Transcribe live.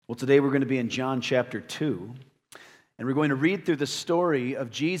Well, today we're going to be in John chapter 2, and we're going to read through the story of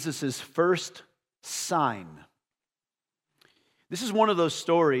Jesus' first sign. This is one of those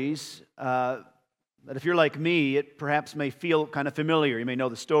stories that if you're like me, it perhaps may feel kind of familiar. You may know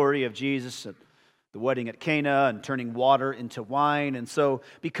the story of Jesus at the wedding at Cana and turning water into wine. And so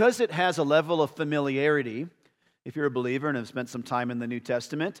because it has a level of familiarity, if you're a believer and have spent some time in the New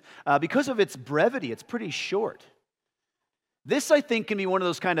Testament, because of its brevity, it's pretty short. This, I think, can be one of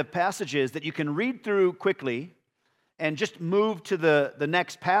those kind of passages that you can read through quickly and just move to the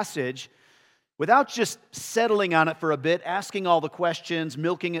next passage without just settling on it for a bit, asking all the questions,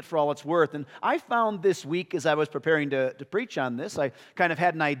 milking it for all it's worth. And I found this week, as I was preparing to preach on this, I kind of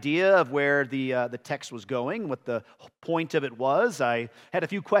had an idea of where the text was going, what the point of it was. I had a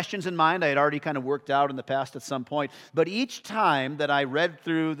few questions in mind I had already kind of worked out in the past at some point. But each time that I read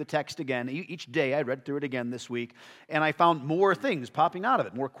through the text again, each day I read through it again this week, and I found more things popping out of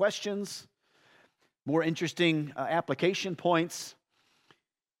it, more questions, more interesting application points.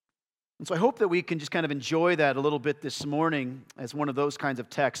 And so I hope that we can just kind of enjoy that a little bit this morning as one of those kinds of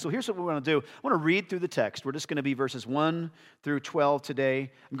texts. So here's what we want to do. I want to read through the text. We're just going to be verses 1 through 12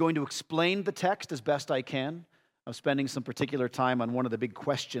 today. I'm going to explain the text as best I can. I'm spending some particular time on one of the big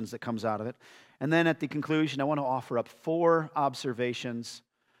questions that comes out of it. And then at the conclusion, I want to offer up 4 observations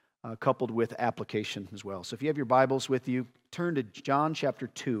coupled with application as well. So if you have your Bibles with you, turn to John chapter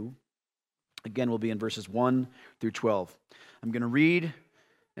 2. Again, we'll be in verses 1 through 12. I'm going to read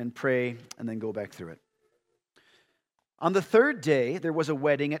and pray, and then go back through it. On the 3rd day, there was a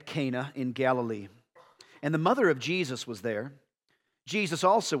wedding at Cana in Galilee, and the mother of Jesus was there. Jesus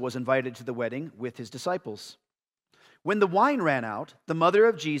also was invited to the wedding with his disciples. When the wine ran out, the mother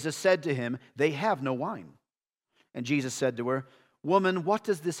of Jesus said to him, "They have no wine." And Jesus said to her, "Woman, what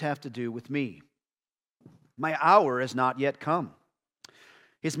does this have to do with me? My hour has not yet come."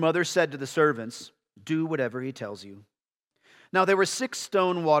 His mother said to the servants, "Do whatever he tells you." Now there were 6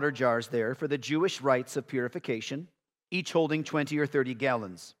 stone water jars there for the Jewish rites of purification, each holding 20 or 30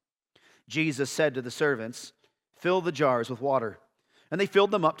 gallons. Jesus said to the servants, "Fill the jars with water." And they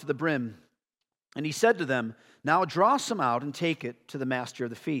filled them up to the brim. And he said to them, "Now draw some out and take it to the master of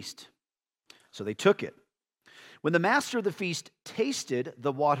the feast." So they took it. When the master of the feast tasted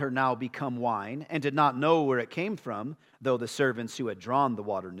the water now become wine, and did not know where it came from, though the servants who had drawn the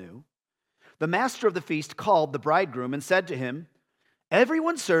water knew, the master of the feast called the bridegroom and said to him,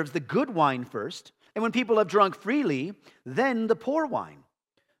 "Everyone serves the good wine first, and when people have drunk freely, then the poor wine.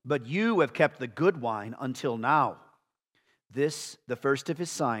 But you have kept the good wine until now." This, the first of his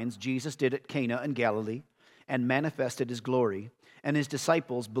signs, Jesus did at Cana in Galilee, and manifested his glory, and his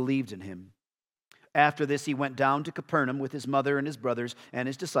disciples believed in him. After this, he went down to Capernaum with his mother and his brothers and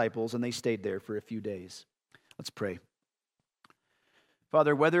his disciples, and they stayed there for a few days. Let's pray.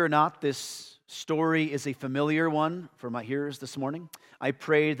 Father, whether or not this story is a familiar one for my hearers this morning, I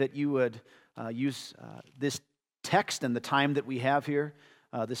pray that you would use this text and the time that we have here,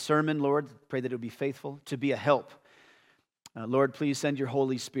 this sermon, Lord, pray that it would be faithful, to be a help. Lord, please send your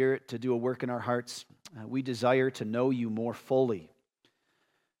Holy Spirit to do a work in our hearts. We desire to know you more fully.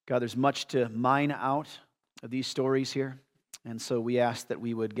 God, there's much to mine out of these stories here, and so we ask that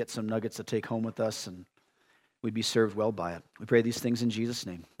we would get some nuggets to take home with us, and we'd be served well by it. We pray these things in Jesus'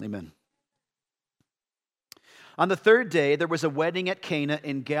 name. Amen. On the 3rd day, there was a wedding at Cana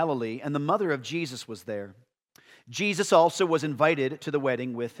in Galilee, and the mother of Jesus was there. Jesus also was invited to the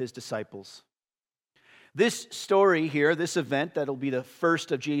wedding with his disciples. This story here, this event that'll be the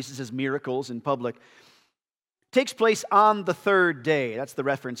first of Jesus' miracles in public, takes place on the 3rd day. That's the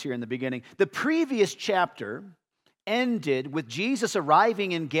reference here in the beginning. The previous chapter ended with Jesus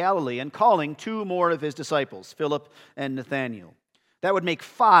arriving in Galilee and calling 2 more of his disciples, Philip and Nathanael. That would make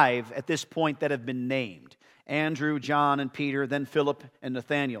 5 at this point that have been named: Andrew, John, and Peter, then Philip and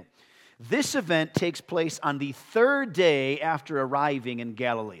Nathanael. This event takes place on the 3rd day after arriving in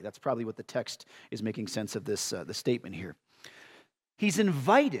Galilee. That's probably what the text is making sense of this the statement here. He's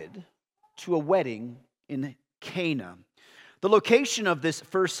invited to a wedding in Cana. The location of this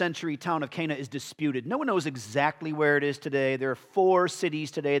first century town of Cana is disputed. No one knows exactly where it is today. There are 4 cities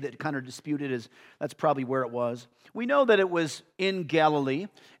today that kind of disputed as that's probably where it was. We know that it was in Galilee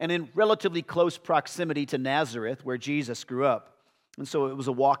and in relatively close proximity to Nazareth, where Jesus grew up. And so it was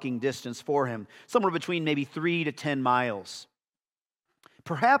a walking distance for him, somewhere between maybe 3 to 10 miles.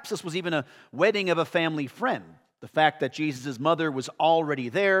 Perhaps this was even a wedding of a family friend. The fact that Jesus' mother was already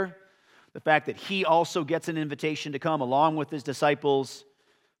there, the fact that he also gets an invitation to come along with his disciples,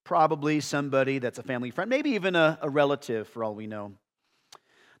 probably somebody that's a family friend, maybe even a relative for all we know.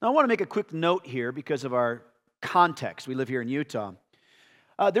 Now I want to make a quick note here because of our context. We live here in Utah.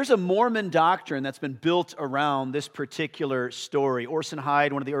 There's a Mormon doctrine that's been built around this particular story. Orson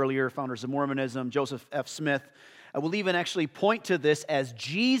Hyde, one of the earlier founders of Mormonism, Joseph F. Smith, will even actually point to this as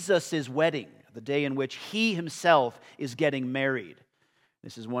Jesus' wedding, the day in which he himself is getting married.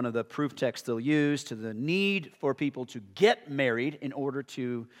 This is one of the proof texts they'll use to the need for people to get married in order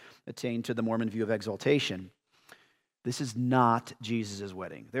to attain to the Mormon view of exaltation. This is not Jesus'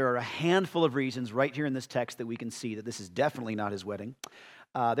 wedding. There are a handful of reasons right here in this text that we can see that this is definitely not his wedding.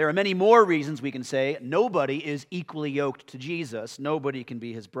 There are many more reasons we can say nobody is equally yoked to Jesus. Nobody can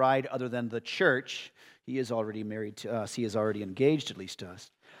be his bride other than the church. He is already married to us. He is already engaged, at least to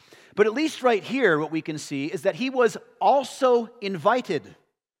us. But at least right here, what we can see is that he was also invited. It'd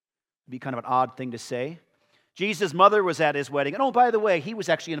be kind of an odd thing to say. Jesus' mother was at his wedding. And oh, by the way, he was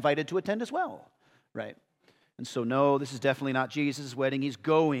actually invited to attend as well, right? And so no, this is definitely not Jesus' wedding. He's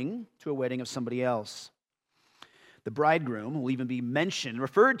going to a wedding of somebody else. The bridegroom will even be mentioned,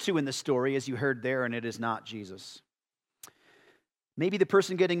 referred to in the story as you heard there, and it is not Jesus. Maybe the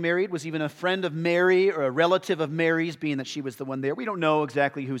person getting married was even a friend of Mary or a relative of Mary's, being that she was the one there. We don't know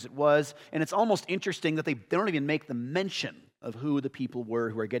exactly whose it was, and it's almost interesting that they don't even make the mention of who the people were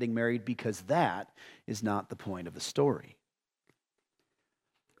who are getting married, because that is not the point of the story.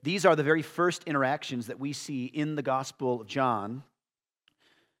 These are the very first interactions that we see in the Gospel of John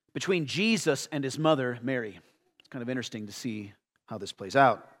between Jesus and his mother, Mary. It's kind of interesting to see how this plays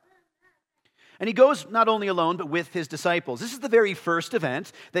out. And he goes not only alone, but with his disciples. This is the very first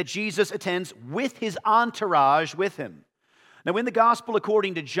event that Jesus attends with his entourage with him. Now, in the Gospel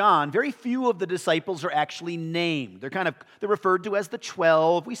according to John, very few of the disciples are actually named. They're referred to as the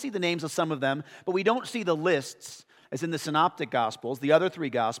 12. We see the names of some of them, but we don't see the lists, as in the Synoptic Gospels, the other three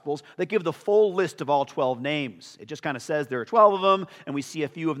Gospels, that give the full list of all 12 names. It just kind of says there are 12 of them, and we see a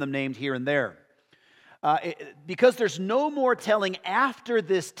few of them named here and there. Because there's no more telling after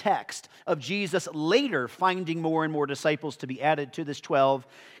this text of Jesus later finding more and more disciples to be added to this 12.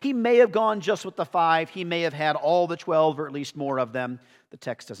 He may have gone just with the 5. He may have had all the 12 or at least more of them. The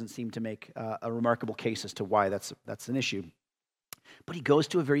text doesn't seem to make a remarkable case as to why that's an issue. But he goes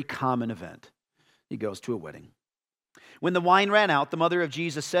to a very common event. He goes to a wedding. When the wine ran out, the mother of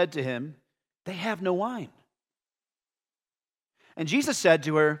Jesus said to him, "They have no wine." And Jesus said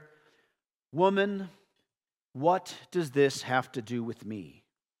to her, "Woman, what does this have to do with me?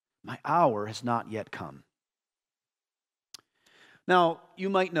 My hour has not yet come." Now, you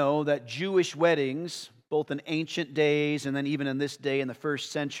might know that Jewish weddings, both in ancient days and then even in this day in the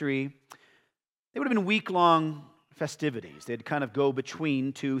first century, they would have been week-long festivities. They'd kind of go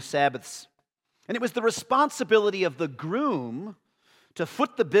between two Sabbaths. And it was the responsibility of the groom to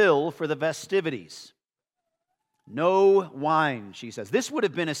foot the bill for the festivities. No wine, she says. This would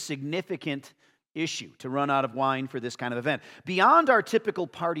have been a significant issue to run out of wine for this kind of event. Beyond our typical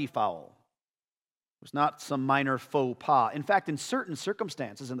party foul. It was not some minor faux pas. In fact, in certain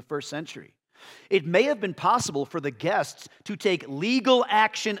circumstances in the first century, it may have been possible for the guests to take legal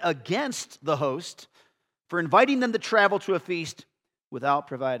action against the host for inviting them to travel to a feast without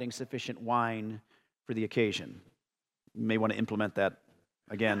providing sufficient wine for the occasion. You may want to implement that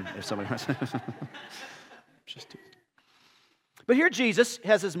again if somebody wants. But here Jesus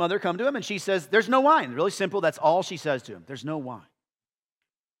has his mother come to him, and she says, "There's no wine." Really simple, that's all she says to him. There's no wine.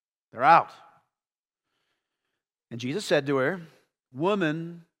 They're out. And Jesus said to her,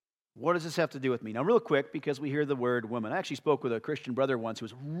 "Woman, what does this have to do with me?" Now, real quick, because we hear the word woman. I actually spoke with a Christian brother once who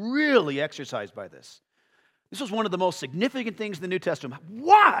was really exercised by this. This was one of the most significant things in the New Testament.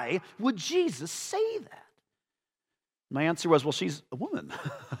 Why would Jesus say that? My answer was, well, she's a woman.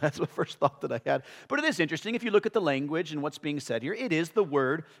 That's the first thought that I had. But it is interesting. If you look at the language and what's being said here, it is the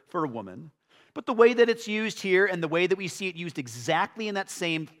word for a woman. But the way that it's used here and the way that we see it used exactly in that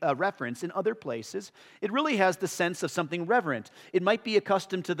same reference in other places, it really has the sense of something reverent. It might be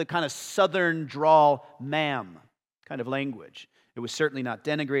accustomed to the kind of southern drawl, ma'am kind of language. It was certainly not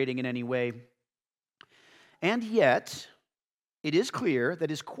denigrating in any way. And yet, it is clear that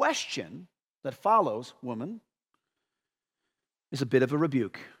his question that follows, woman, is a bit of a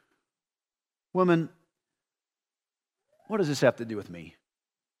rebuke. Woman, what does this have to do with me?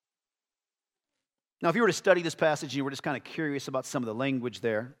 Now, if you were to study this passage and you were just kind of curious about some of the language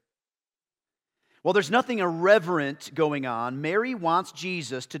there, well, there's nothing irreverent going on. Mary wants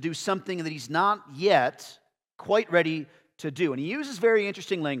Jesus to do something that he's not yet quite ready to do. And he uses very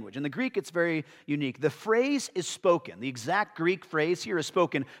interesting language. In the Greek, it's very unique. The phrase is spoken. The exact Greek phrase here is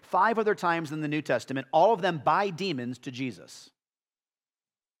spoken 5 other times in the New Testament, all of them by demons to Jesus.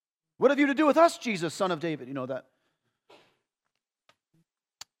 What have you to do with us, Jesus, son of David? You know, that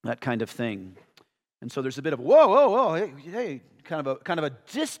kind of thing. And so there's a bit of whoa, whoa, whoa, hey, kind of a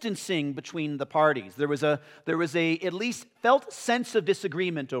distancing between the parties. There was a at least felt sense of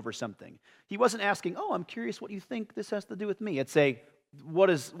disagreement over something. He wasn't asking, "Oh, I'm curious what you think this has to do with me." It's what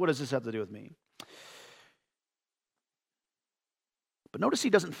does this have to do with me? But notice he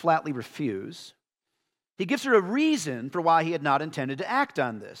doesn't flatly refuse. He gives her a reason for why he had not intended to act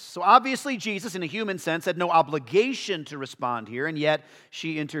on this. So obviously Jesus, in a human sense, had no obligation to respond here, and yet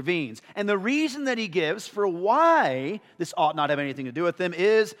she intervenes. And the reason that he gives for why this ought not have anything to do with him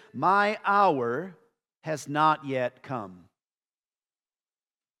is, "My hour has not yet come."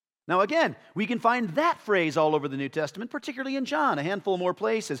 Now again, we can find that phrase all over the New Testament, particularly in John, a handful more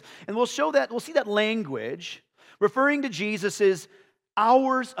places. And we'll see that language referring to Jesus'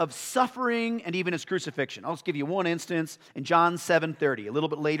 hours of suffering and even his crucifixion. I'll just give you one instance in John 7:30, a little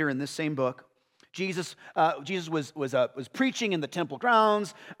bit later in this same book. Jesus was preaching in the temple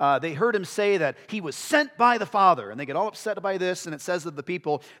grounds. They heard him say that he was sent by the Father, and they get all upset by this, and it says that the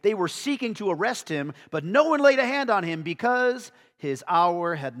people, they were seeking to arrest him, but no one laid a hand on him because his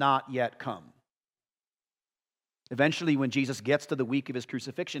hour had not yet come. Eventually, when Jesus gets to the week of his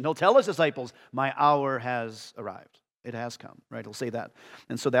crucifixion, he'll tell his disciples, "My hour has arrived." It has come, right? He'll say that.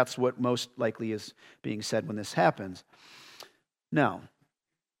 And so that's what most likely is being said when this happens. Now,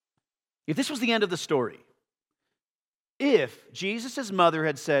 if this was the end of the story, if Jesus' mother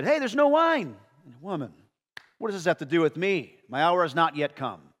had said, "Hey, there's no wine," "Woman, what does this have to do with me? My hour has not yet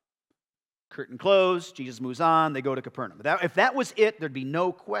come." Curtain closed, Jesus moves on, they go to Capernaum. If that was it, there'd be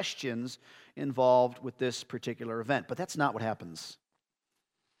no questions involved with this particular event. But that's not what happens.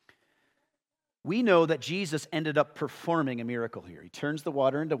 We know that Jesus ended up performing a miracle here. He turns the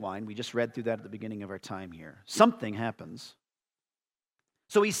water into wine. We just read through that at the beginning of our time here. Something happens.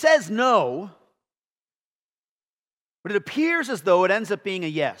 So he says no, but it appears as though it ends up being a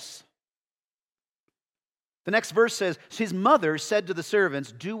yes. The next verse says, his mother said to the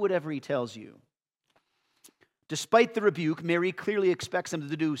servants, "Do whatever he tells you." Despite the rebuke, Mary clearly expects him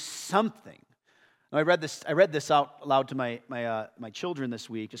to do something. I read this out loud to my children this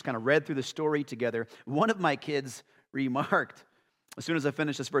week, just kind of read through the story together. One of my kids remarked, as soon as I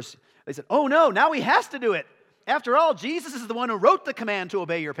finished this verse, they said, "Oh no, now he has to do it. After all, Jesus is the one who wrote the command to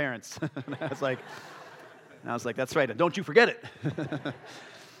obey your parents." And I was like, "That's right, and don't you forget it."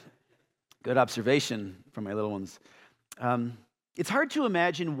 Good observation from my little ones. It's hard to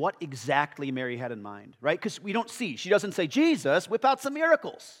imagine what exactly Mary had in mind, right? Because we don't see. She doesn't say, "Jesus, whip out some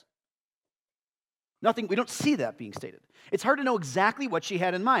miracles." Nothing, we don't see that being stated. It's hard to know exactly what she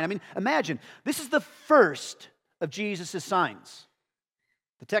had in mind. I mean, imagine, this is the first of Jesus' signs.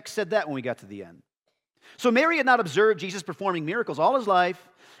 The text said that when we got to the end. So Mary had not observed Jesus performing miracles all his life,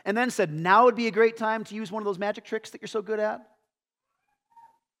 and then said, now would be a great time to use one of those magic tricks that you're so good at.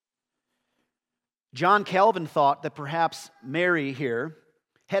 John Calvin thought that perhaps Mary here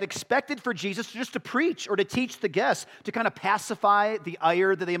had expected for Jesus just to preach or to teach the guests, to kind of pacify the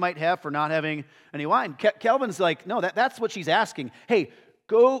ire that they might have for not having any wine. Calvin's like, no, that's what she's asking. Hey,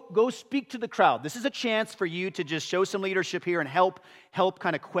 go speak to the crowd. This is a chance for you to just show some leadership here and help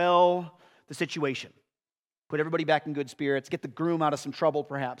kind of quell the situation. Put everybody back in good spirits, get the groom out of some trouble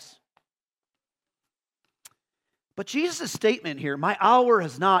perhaps. But Jesus' statement here, "My hour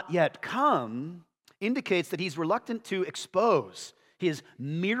has not yet come," indicates that he's reluctant to expose his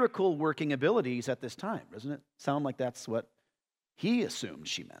miracle-working abilities at this time. Doesn't it sound like that's what he assumed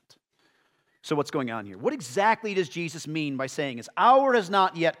she meant? So what's going on here? What exactly does Jesus mean by saying his hour has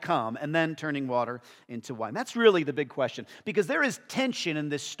not yet come and then turning water into wine? That's really the big question, because there is tension in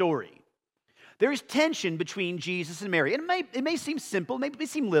this story. There is tension between Jesus and Mary. And it may seem simple, it may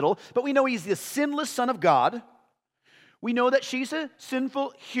seem little, but we know he's the sinless Son of God. We know that she's a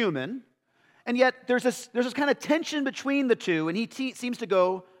sinful human. And yet there's this kind of tension between the two, and he seems to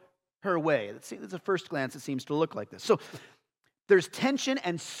go her way. At a first glance, it seems to look like this. So there's tension,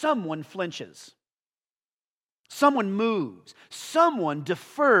 and someone flinches. Someone moves. Someone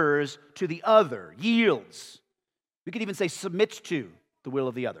defers to the other, yields. We could even say submits to the will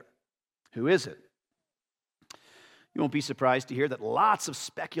of the other. Who is it? You won't be surprised to hear that lots of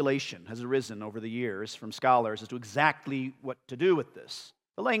speculation has arisen over the years from scholars as to exactly what to do with this.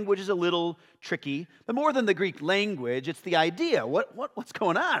 The language is a little tricky, but more than the Greek language, it's the idea. What's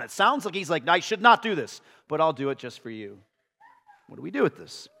going on? It sounds like he's like, I should not do this, but I'll do it just for you. What do we do with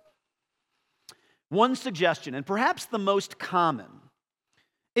this? One suggestion, and perhaps the most common,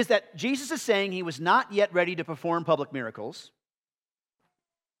 is that Jesus is saying he was not yet ready to perform public miracles,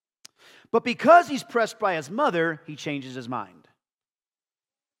 but because he's pressed by his mother, he changes his mind.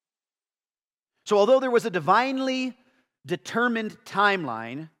 So although there was a divinely determined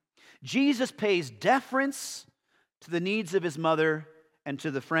timeline, Jesus pays deference to the needs of his mother and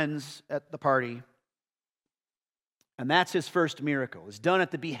to the friends at the party. And that's his first miracle. It's done at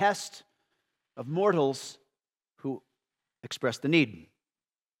the behest of mortals who express the need.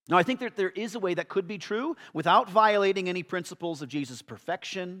 Now, I think that there is a way that could be true without violating any principles of Jesus'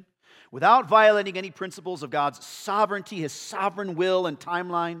 perfection, without violating any principles of God's sovereignty, his sovereign will and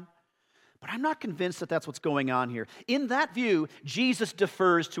timeline. But I'm not convinced that that's what's going on here. In that view, Jesus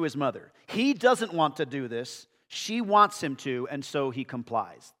defers to his mother. He doesn't want to do this. She wants him to, and so he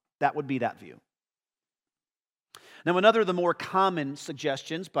complies. That would be that view. Now, another of the more common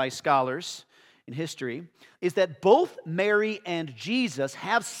suggestions by scholars in history is that both Mary and Jesus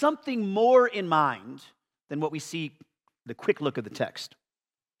have something more in mind than what we see the quick look of the text.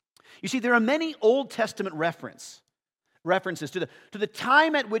 You see, there are many Old Testament references to the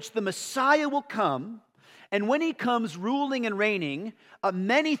time at which the Messiah will come, and when he comes ruling and reigning,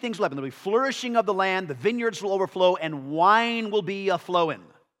 many things will happen. There will be flourishing of the land, the vineyards will overflow, and wine will be a-flowing.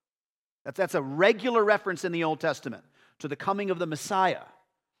 That's a regular reference in the Old Testament to the coming of the Messiah.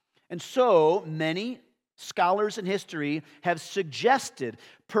 And so many scholars in history have suggested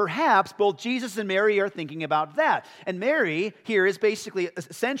perhaps both Jesus and Mary are thinking about that. And Mary here is basically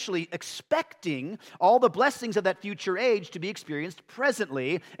essentially expecting all the blessings of that future age to be experienced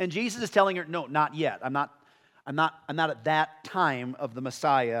presently. And Jesus is telling her, no, not yet. I'm not at that time of the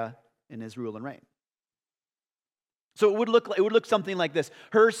Messiah in his rule and reign. So it would look something like this.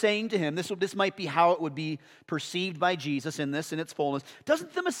 Her saying to him, this might be how it would be perceived by Jesus in its fullness.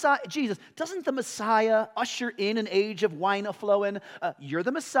 Doesn't the Messiah usher in an age of wine a-flowing? You're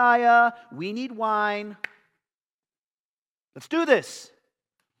the Messiah. We need wine. Let's do this.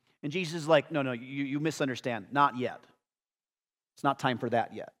 And Jesus is like, no, you misunderstand. Not yet. It's not time for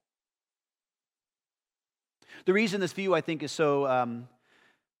that yet. The reason this view, I think, is so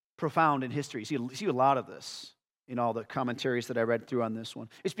profound in history, you see a lot of this in all the commentaries that I read through on this one.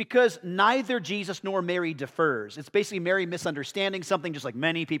 It's because neither Jesus nor Mary defers. It's basically Mary misunderstanding something, just like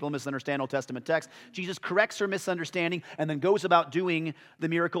many people misunderstand Old Testament text. Jesus corrects her misunderstanding and then goes about doing the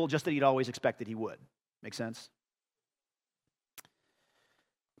miracle just that he'd always expected he would. Make sense?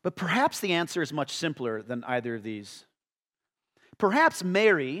 But perhaps the answer is much simpler than either of these. Perhaps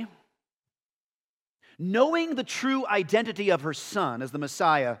Mary, knowing the true identity of her son as the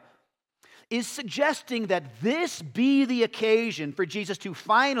Messiah, is suggesting that this be the occasion for Jesus to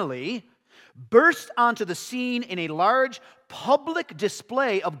finally burst onto the scene in a large public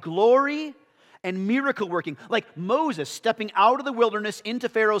display of glory and miracle working, like Moses stepping out of the wilderness into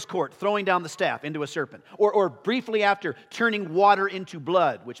Pharaoh's court, throwing down the staff into a serpent, or briefly after turning water into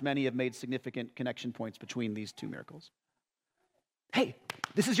blood, which many have made significant connection points between these two miracles. Hey,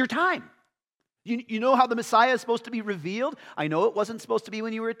 this is your time. You know how the Messiah is supposed to be revealed? I know it wasn't supposed to be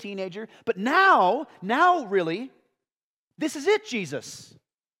when you were a teenager, but now really, this is it, Jesus.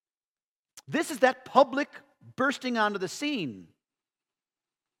 This is that public bursting onto the scene.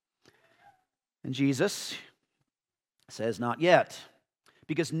 And Jesus says, not yet,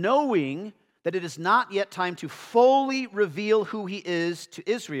 because knowing that it is not yet time to fully reveal who he is to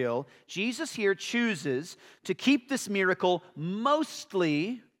Israel, Jesus here chooses to keep this miracle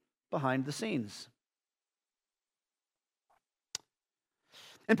mostly behind the scenes.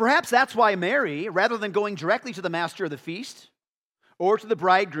 And perhaps that's why Mary, rather than going directly to the master of the feast or to the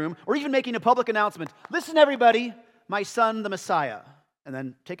bridegroom or even making a public announcement, listen everybody, my son the Messiah, and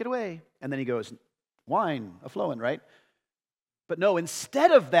then take it away. And then he goes, wine a-flowing, right? But no,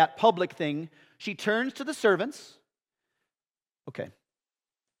 instead of that public thing, she turns to the servants. Okay,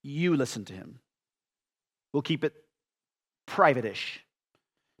 you listen to him. We'll keep it private-ish.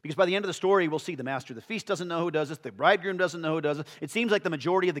 Because by the end of the story, we'll see the master of the feast doesn't know who does this. The bridegroom doesn't know who does it. It seems like the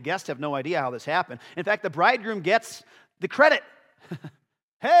majority of the guests have no idea how this happened. In fact, the bridegroom gets the credit.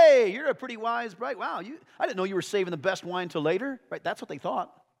 Hey, you're a pretty wise bride. Wow, I didn't know you were saving the best wine till later. Right? That's what they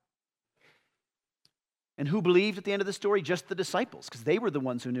thought. And who believed at the end of the story? Just the disciples, because they were the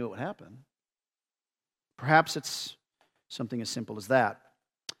ones who knew it would happen. Perhaps it's something as simple as that.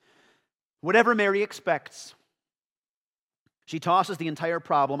 Whatever Mary expects, she tosses the entire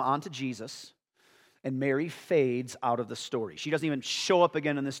problem onto Jesus, and Mary fades out of the story. She doesn't even show up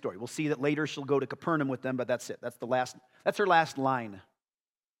again in this story. We'll see that later she'll go to Capernaum with them, but that's it. That's her last line.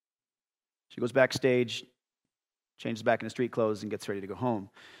 She goes backstage, changes back into street clothes, and gets ready to go home.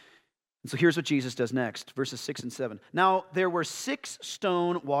 And so here's what Jesus does next, verses 6 and 7. Now, there were 6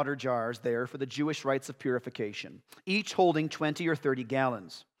 stone water jars there for the Jewish rites of purification, each holding 20 or 30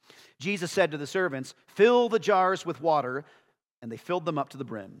 gallons. Jesus said to the servants, fill the jars with water, and they filled them up to the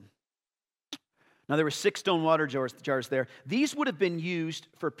brim. Now, there were 6 stone water jars there. These would have been used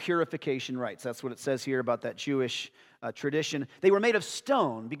for purification rites. That's what it says here about that Jewish tradition. They were made of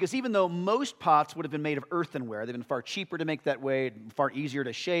stone because even though most pots would have been made of earthenware, they've been far cheaper to make that way, far easier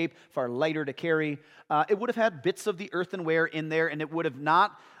to shape, far lighter to carry. It would have had bits of the earthenware in there, and it would have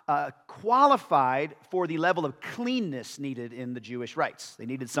not qualified for the level of cleanness needed in the Jewish rites. They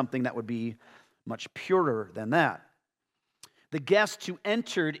needed something that would be much purer than that. The guests who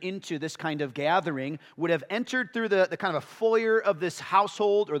entered into this kind of gathering would have entered through the kind of a foyer of this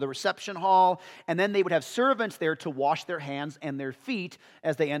household or the reception hall, and then they would have servants there to wash their hands and their feet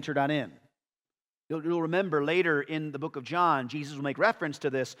as they entered on in. You'll remember later in the book of John, Jesus will make reference to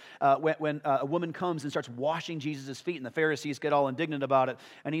this when a woman comes and starts washing Jesus' feet, and the Pharisees get all indignant about it.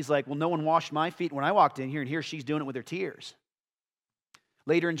 And he's like, well, no one washed my feet when I walked in here, and here she's doing it with her tears.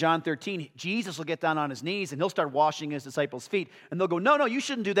 Later in John 13, Jesus will get down on his knees and he'll start washing his disciples' feet. And they'll go, no, you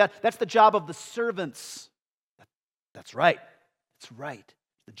shouldn't do that. That's the job of the servants. That's right. That's right.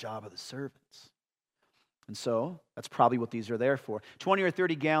 It's the job of the servants. And so that's probably what these are there for. 20 or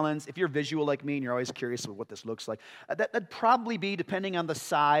 30 gallons. If you're visual like me and you're always curious about what this looks like, that'd probably be, depending on the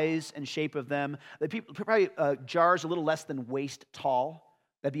size and shape of them, probably jars a little less than waist tall.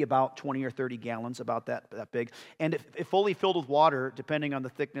 That'd be about 20 or 30 gallons, about that big. And if fully filled with water, depending on the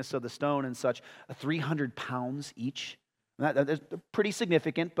thickness of the stone and such, 300 pounds each. They're pretty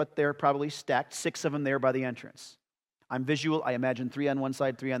significant, but they're probably stacked. 6 of them there by the entrance. I'm visual. I imagine 3 on one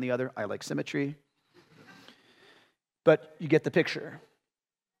side, 3 on the other. I like symmetry. But you get the picture.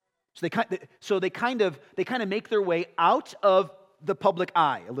 So they kind of make their way out of the public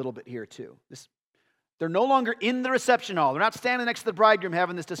eye a little bit here too. They're no longer in the reception hall. They're not standing next to the bridegroom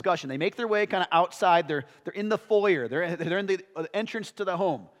having this discussion. They make their way kind of outside. They're in the foyer. They're in the entrance to the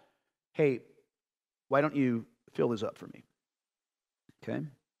home. Hey, why don't you fill this up for me? Okay.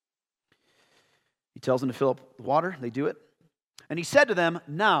 He tells them to fill up the water. They do it. And he said to them,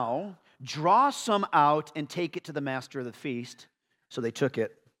 now draw some out and take it to the master of the feast. So they took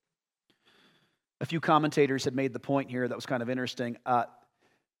it. A few commentators had made the point here that was kind of interesting.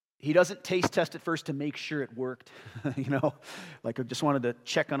 He doesn't taste test it first to make sure it worked. Like I just wanted to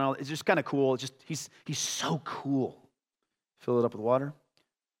check on all. It's just kind of cool. It's just he's so cool. Fill it up with water.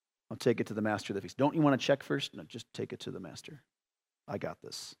 I'll take it to the master of the feast. Don't you want to check first? No, just take it to the master. I got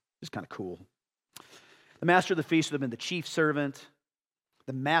this. It's kind of cool. The master of the feast would have been the chief servant,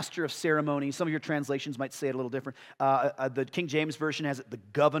 the master of ceremonies. Some of your translations might say it a little different. The King James Version has it the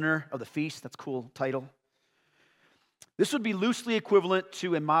governor of the feast. That's a cool title. This would be loosely equivalent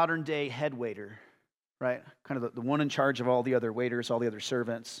to a modern-day head waiter, right? Kind of the one in charge of all the other waiters, all the other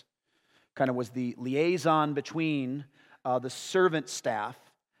servants. Kind of was the liaison between the servant staff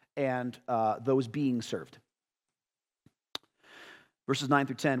and those being served. Verses 9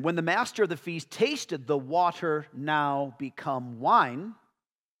 through 10. When the master of the feast tasted the water now become wine,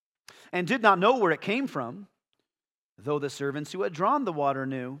 and did not know where it came from, though the servants who had drawn the water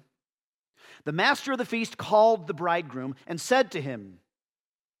knew, the master of the feast called the bridegroom and said to him,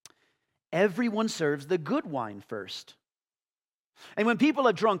 everyone serves the good wine first. And when people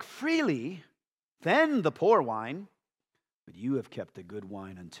have drunk freely, then the poor wine, but you have kept the good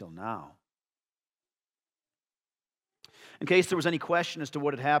wine until now. In case there was any question as to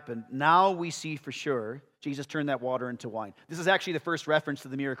what had happened, now we see for sure Jesus turned that water into wine. This is actually the first reference to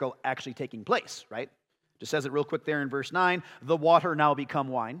the miracle actually taking place, right? Just says it real quick there in verse 9, the water now become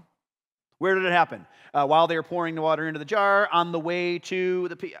wine. Where did it happen? While they were pouring the water into the jar, on the way to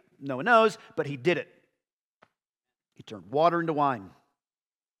the... No one knows, but he did it. He turned water into wine.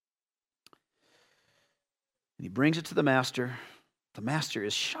 And he brings it to the master. The master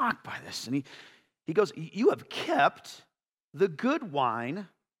is shocked by this. And he goes, you have kept the good wine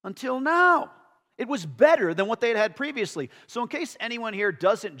until now. It was better than what they had had previously. So in case anyone here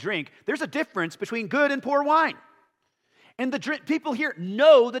doesn't drink, there's a difference between good and poor wine. And the people here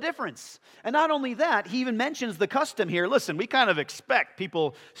know the difference. And not only that, he even mentions the custom here. Listen, we kind of expect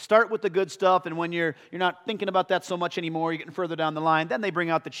people start with the good stuff, and when you're not thinking about that so much anymore, you're getting further down the line, then they bring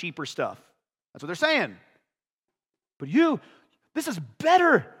out the cheaper stuff. That's what they're saying. But this is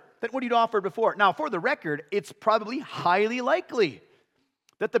better than what he'd offered before. Now, for the record, it's probably highly likely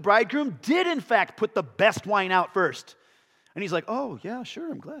that the bridegroom did, in fact, put the best wine out first. And he's like, oh, yeah,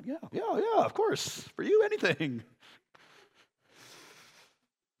 sure, I'm glad. Yeah, of course. For you, anything.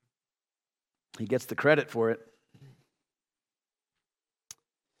 He gets the credit for it.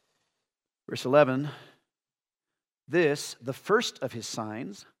 Verse 11, this, the first of his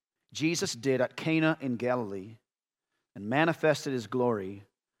signs, Jesus did at Cana in Galilee and manifested his glory,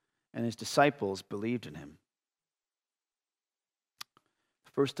 and his disciples believed in him.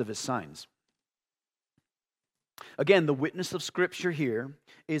 First of his signs. Again, the witness of Scripture here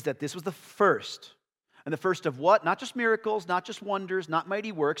is that this was the first. And the first of what? Not just miracles, not just wonders, not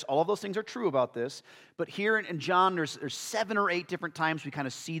mighty works. All of those things are true about this. But here in John, there's 7 or 8 different times we kind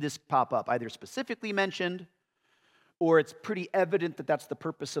of see this pop up, either specifically mentioned, or it's pretty evident that that's the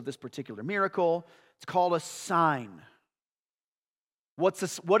purpose of this particular miracle. It's called a sign. What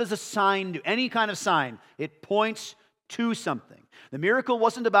does a sign do? Any kind of sign. It points to something. The miracle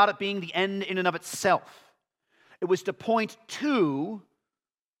wasn't about it being the end in and of itself. It was to point to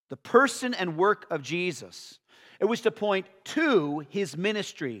the person and work of Jesus. It was to point to his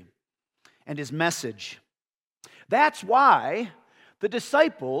ministry and his message. That's why the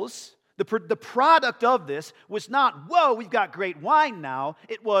disciples, the product of this was not, whoa, we've got great wine now.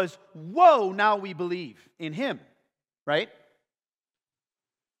 It was, whoa, now we believe in him, right?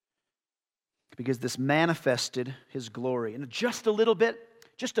 Because this manifested his glory. And just a little bit,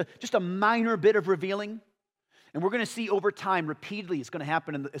 just a minor bit of revealing. And we're going to see over time, repeatedly, it's going to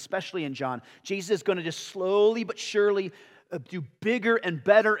happen, especially in John. Jesus is going to just slowly but surely do bigger and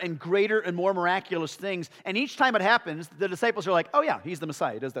better and greater and more miraculous things. And each time it happens, the disciples are like, oh yeah, he's the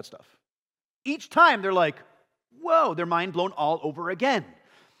Messiah, he does that stuff. Each time they're like, whoa, their mind blown all over again.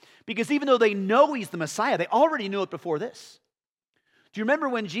 Because even though they know he's the Messiah, they already knew it before this. Do you remember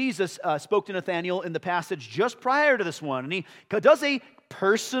when Jesus spoke to Nathanael in the passage just prior to this one? And he does a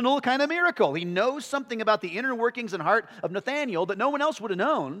personal kind of miracle. He knows something about the inner workings and heart of Nathanael that no one else would have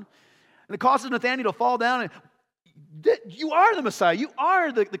known. And it causes Nathanael to fall down and, you are the Messiah. You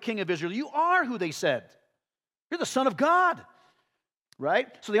are the King of Israel. You are who they said. You're the Son of God. Right?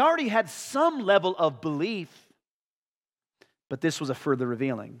 So they already had some level of belief, but this was a further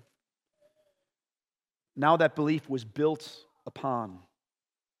revealing. Now that belief was built upon.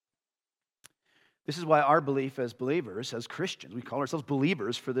 This is why our belief as believers, as Christians, we call ourselves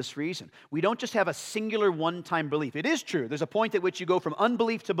believers for this reason. We don't just have a singular one-time belief. It is true. There's a point at which you go from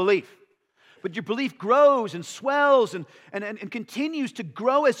unbelief to belief. But your belief grows and swells and continues to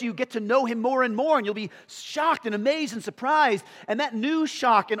grow as you get to know him more and more. And you'll be shocked and amazed and surprised. And that new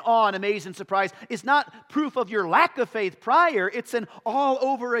shock and awe and amaze and surprise is not proof of your lack of faith prior. It's an all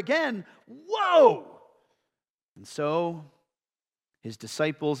over again, whoa! And so his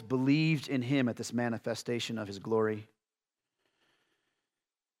disciples believed in him at this manifestation of his glory.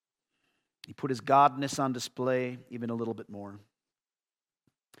 He put his godness on display even a little bit more.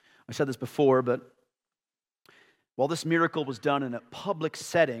 I said this before, but while this miracle was done in a public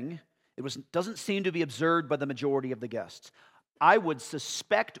setting, it doesn't seem to be observed by the majority of the guests. I would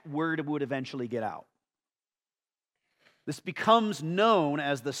suspect word would eventually get out. This becomes known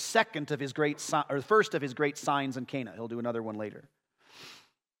as the first of his great signs in Cana. He'll do another one later.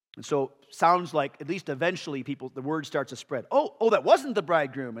 And so sounds like at least eventually the word starts to spread. Oh, that wasn't the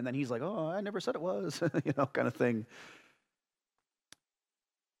bridegroom. And then he's like, oh, I never said it was, kind of thing.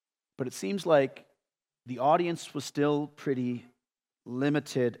 But it seems like the audience was still pretty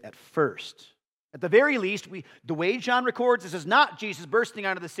limited at first. At the very least, the way John records, this is not Jesus bursting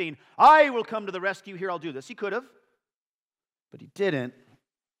onto the scene. I will come to the rescue, here I'll do this. He could have, but he didn't.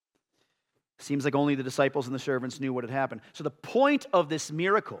 Seems like only the disciples and the servants knew what had happened. So the point of this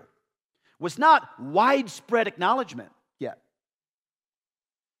miracle was not widespread acknowledgement yet,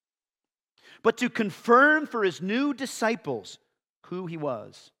 but to confirm for his new disciples who he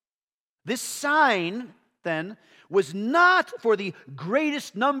was. This sign, then, was not for the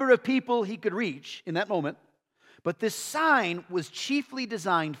greatest number of people he could reach in that moment, but this sign was chiefly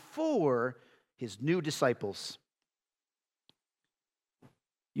designed for his new disciples.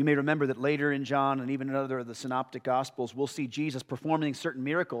 You may remember that later in John and even in other of the synoptic gospels, we'll see Jesus performing certain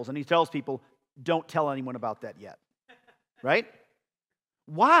miracles, and he tells people, don't tell anyone about that yet. Right?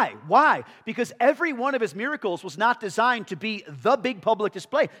 Why? Why? Because every one of his miracles was not designed to be the big public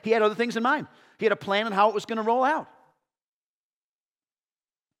display. He had other things in mind. He had a plan on how it was going to roll out.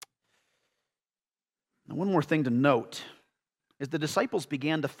 Now, one more thing to note is the disciples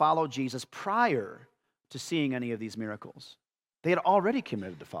began to follow Jesus prior to seeing any of these miracles. They had already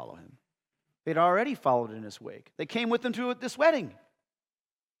committed to follow him. They had already followed in his wake. They came with him to this wedding.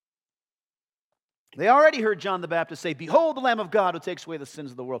 They already heard John the Baptist say, behold the Lamb of God who takes away the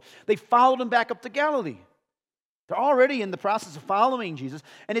sins of the world. They followed him back up to Galilee. They're already in the process of following Jesus.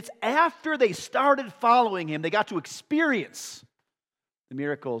 And it's after they started following him, they got to experience the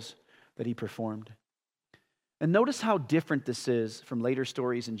miracles that he performed. And notice how different this is from later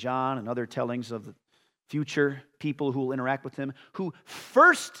stories in John and other tellings of the future people who will interact with him, who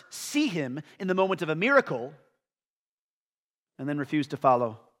first see him in the moment of a miracle and then refuse to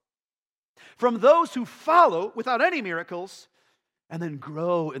follow. From those who follow without any miracles and then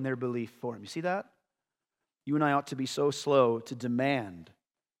grow in their belief for him. You see that? You and I ought to be so slow to demand.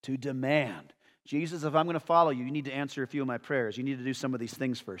 Jesus, if I'm going to follow you, you need to answer a few of my prayers. You need to do some of these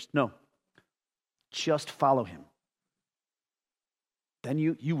things first. No, just follow him. Then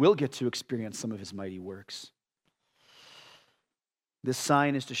you will get to experience some of his mighty works. This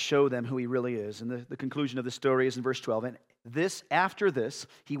sign is to show them who he really is. And the conclusion of the story is in verse 12. And after this,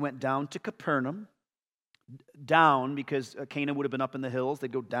 he went down to Capernaum. Down, because Cana would have been up in the hills.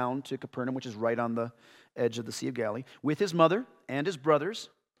 They'd go down to Capernaum, which is right on the edge of the Sea of Galilee, with his mother and his brothers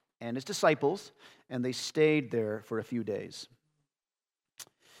and his disciples, and they stayed there for a few days.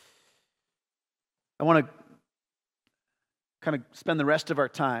 I want to kind of spend the rest of our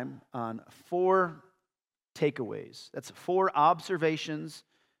time on 4 takeaways. That's 4 observations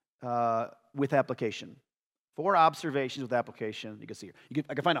with application. 4 observations with application. You can see here.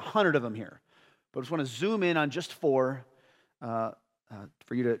 I can find 100 of them here. But I just want to zoom in on just 4 for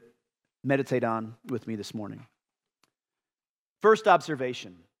you to meditate on with me this morning. First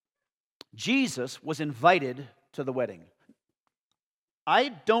observation. Jesus was invited to the wedding. I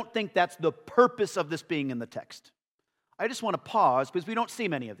don't think that's the purpose of this being in the text. I just want to pause because we don't see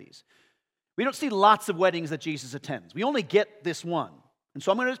many of these. We don't see lots of weddings that Jesus attends. We only get this one. And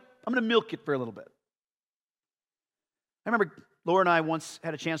so I'm going to milk it for a little bit. I remember Laura and I once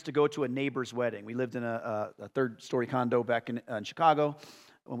had a chance to go to a neighbor's wedding. We lived in a third-story condo back in Chicago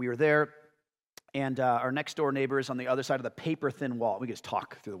when we were there. And our next-door neighbor is on the other side of the paper-thin wall. We could just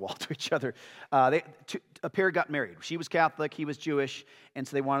talk through the wall to each other. A pair got married. She was Catholic, he was Jewish, and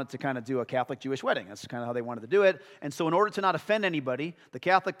so they wanted to kind of do a Catholic-Jewish wedding. That's kind of how they wanted to do it. And so in order to not offend anybody, the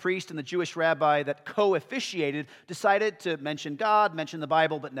Catholic priest and the Jewish rabbi that co-officiated decided to mention God, mention the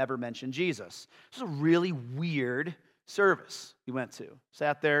Bible, but never mention Jesus. This was a really weird service we went to.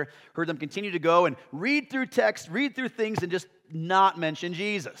 Sat there, heard them continue to go and read through text, read through things, and just not mention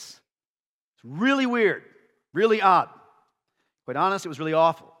Jesus. It's really weird, really odd. Quite honest, it was really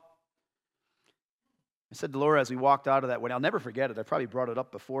awful. I said to Laura as we walked out of that wedding, I'll never forget it. I probably brought it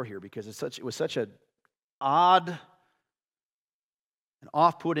up before here because it was such an odd and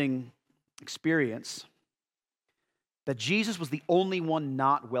off-putting experience that Jesus was the only one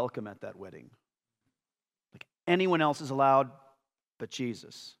not welcome at that wedding. Anyone else is allowed but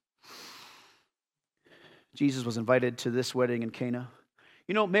Jesus. Jesus was invited to this wedding in Cana.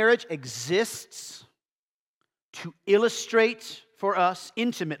 You know, marriage exists to illustrate for us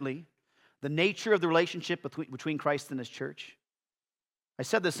intimately the nature of the relationship between Christ and his church. I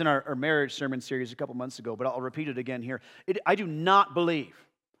said this in our marriage sermon series a couple months ago, but I'll repeat it again here. I do not believe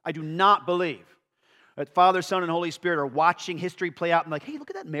that Father, Son, and Holy Spirit are watching history play out and like, hey, look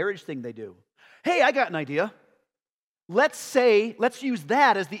at that marriage thing they do. Hey, I got an idea. Let's use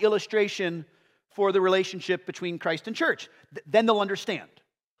that as the illustration for the relationship between Christ and church. Then they'll understand.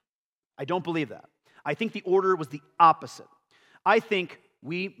 I don't believe that. I think the order was the opposite. I think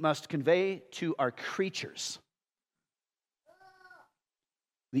we must convey to our creatures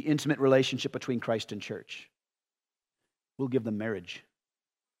the intimate relationship between Christ and church. We'll give them marriage.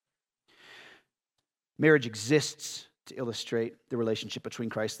 Marriage exists to illustrate the relationship between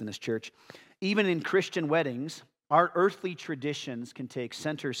Christ and his church. Even in Christian weddings, our earthly traditions can take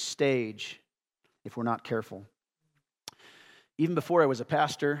center stage if we're not careful. Even before I was a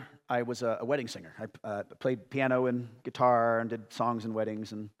pastor, I was a wedding singer. I played piano and guitar and did songs in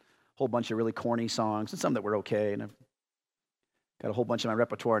weddings and a whole bunch of really corny songs and some that were okay. And I've got a whole bunch in my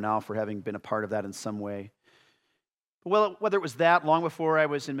repertoire now for having been a part of that in some way. Well, whether it was that long before I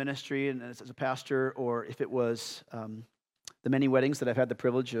was in ministry and as a pastor, or if it was the many weddings that I've had the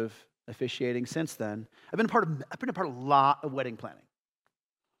privilege of officiating since then, I've been a part of a lot of wedding planning.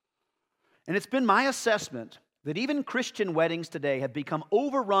 And it's been my assessment that even Christian weddings today have become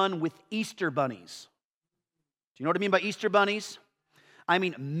overrun with Easter bunnies. Do you know what I mean by Easter bunnies? I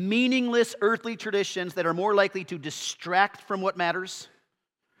mean meaningless earthly traditions that are more likely to distract from what matters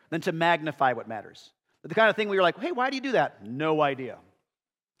than to magnify what matters. The kind of thing where you're like, hey, why do you do that? No idea.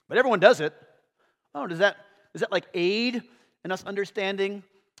 But everyone does it. Oh, does that like aid in us understanding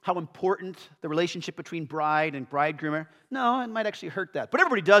how important the relationship between bride and bridegroom are? No, it might actually hurt that. But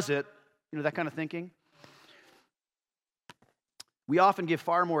everybody does it. You know, that kind of thinking. We often give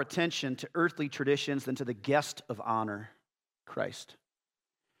far more attention to earthly traditions than to the guest of honor, Christ.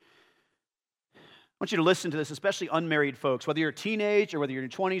 I want you to listen to this, especially unmarried folks, whether you're a teenage or whether you're in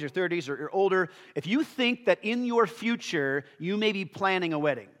your 20s or 30s or you're older. If you think that in your future you may be planning a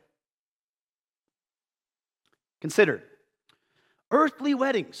wedding, consider earthly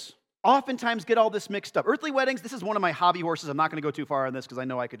weddings oftentimes get all this mixed up. Earthly weddings, this is one of my hobby horses. I'm not going to go too far on this because I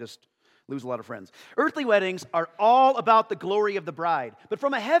know I could just lose a lot of friends. Earthly weddings are all about the glory of the bride, but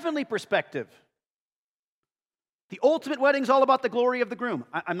from a heavenly perspective. The ultimate wedding is all about the glory of the groom.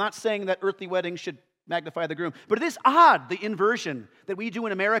 I'm not saying that earthly weddings should magnify the groom, but it is odd, the inversion that we do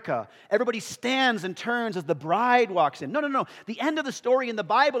in America. Everybody stands and turns as the bride walks in. No. The end of the story in the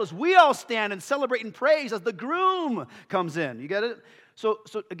Bible is we all stand and celebrate and praise as the groom comes in. You get it? So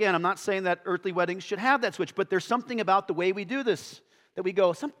again, I'm not saying that earthly weddings should have that switch, but there's something about the way we do this that we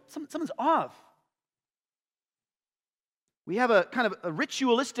go, something's off. We have a kind of a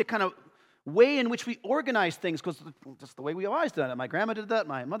ritualistic kind of way in which we organize things, because that's the way we always done it. My grandma did that,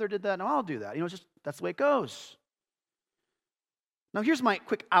 my mother did that, and I'll do that. That's the way it goes. Now, here's my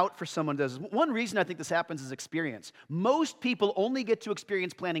quick out for someone who does this. One reason I think this happens is experience. Most people only get to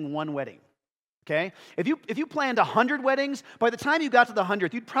experience planning one wedding. Okay? If you planned 100 weddings, by the time you got to the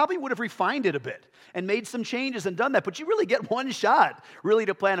 100th, you probably would have refined it a bit and made some changes and done that. But you really get one shot, really,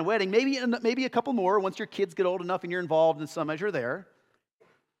 to plan a wedding. Maybe a couple more once your kids get old enough and you're involved in some measure there.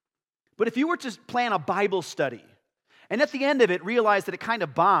 But if you were to plan a Bible study, and at the end of it realize that it kind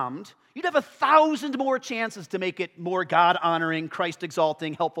of bombed, you'd have 1,000 more chances to make it more God-honoring,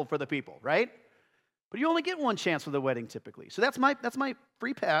 Christ-exalting, helpful for the people, right? But you only get one chance with a wedding typically. So that's my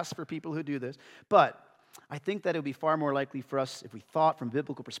free pass for people who do this. But I think that it would be far more likely for us, if we thought from a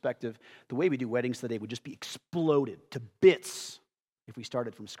biblical perspective, the way we do weddings today would just be exploded to bits if we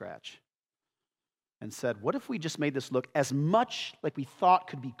started from scratch and said, what if we just made this look as much like we thought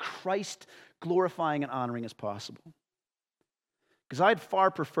could be Christ glorifying and honoring as possible? Because I'd far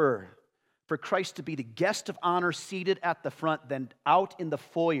prefer for Christ to be the guest of honor seated at the front than out in the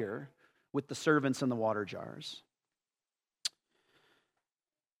foyer with the servants and the water jars.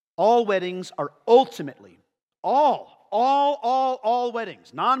 All weddings are ultimately, all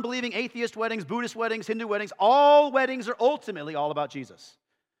weddings, non-believing atheist weddings, Buddhist weddings, Hindu weddings, all weddings are ultimately all about Jesus.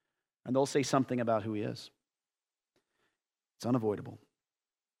 And they'll say something about who he is. It's unavoidable.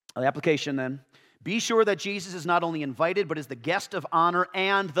 The application then, be sure that Jesus is not only invited, but is the guest of honor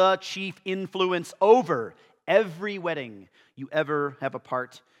and the chief influence over every wedding you ever have a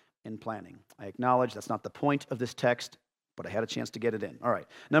part in planning. I acknowledge that's not the point of this text, but I had a chance to get it in. All right.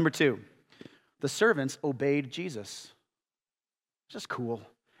 Number 2, the servants obeyed Jesus. It's just cool.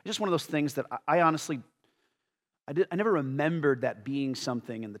 It's just one of those things that I honestly, I never remembered that being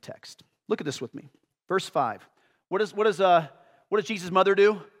something in the text. Look at this with me. Verse 5. What does Jesus' mother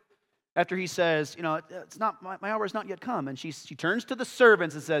do? After he says, it's not my hour has not yet come. And she turns to the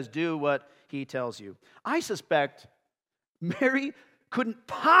servants and says, do what he tells you. I suspect Mary couldn't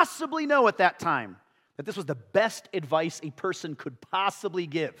possibly know at that time that this was the best advice a person could possibly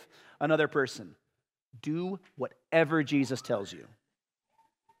give another person. Do whatever Jesus tells you.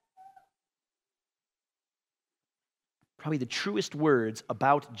 Probably the truest words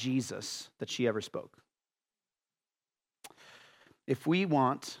about Jesus that she ever spoke. If we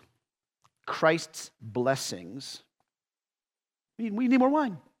want Christ's blessings, we need more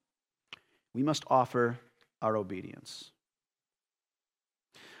wine. We must offer our obedience.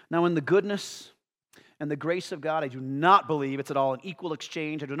 Now, in the goodness and the grace of God, I do not believe it's at all an equal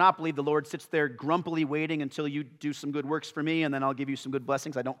exchange. I do not believe the Lord sits there grumpily waiting until you do some good works for me and then I'll give you some good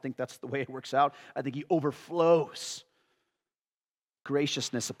blessings. I don't think that's the way it works out. I think he overflows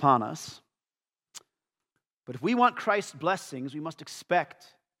graciousness upon us. But if we want Christ's blessings, we must expect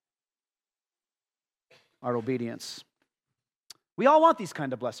our obedience. We all want these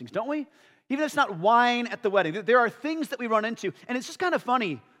kind of blessings, don't we? Even if it's not wine at the wedding. There are things that we run into, and it's just kind of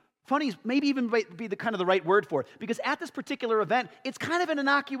funny. Funny is maybe even be the kind of the right word for it, because at this particular event, it's kind of an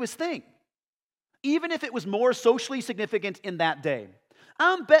innocuous thing, even if it was more socially significant in that day.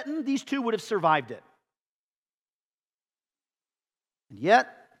 I'm betting these two would have survived it. And yet,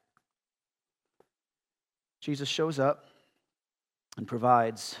 Jesus shows up and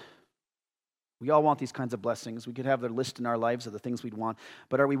provides. We all want these kinds of blessings. We could have their list in our lives of the things we'd want,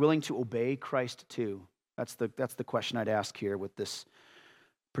 but are we willing to obey Christ too? That's the question I'd ask here with this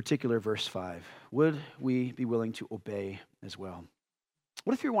particular verse 5. Would we be willing to obey as well?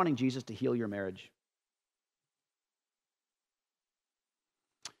 What if you're wanting Jesus to heal your marriage?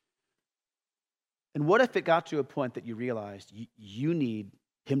 And what if it got to a point that you realized you need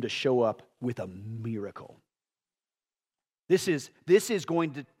him to show up with a miracle? This is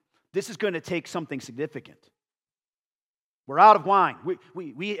going to take something significant. We're out of wine.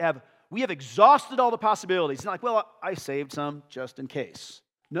 We have exhausted all the possibilities. It's not like, well, I saved some just in case.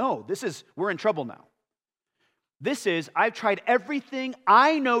 No, we're in trouble now. I've tried everything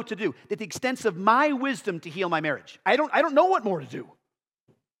I know to do at the extent of my wisdom to heal my marriage. I don't know what more to do.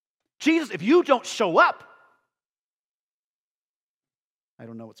 Jesus, if you don't show up, I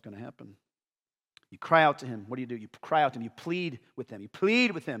don't know what's going to happen. You cry out to him. What do? You cry out to him. You plead with him. You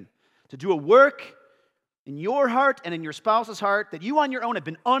plead with him to do a work in your heart and in your spouse's heart that you on your own have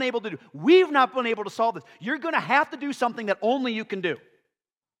been unable to do. We've not been able to solve this. You're going to have to do something that only you can do.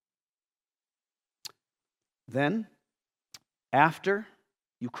 Then, after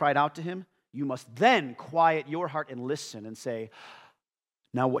you cried out to him, you must then quiet your heart and listen and say,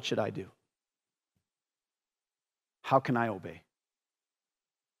 now what should I do? How can I obey?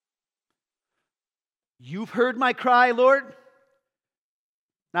 You've heard my cry, Lord.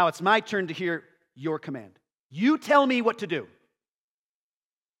 Now it's my turn to hear your command. You tell me what to do.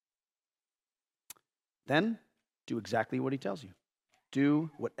 Then do exactly what he tells you. Do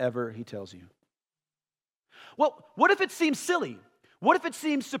whatever he tells you. Well, what if it seems silly? What if it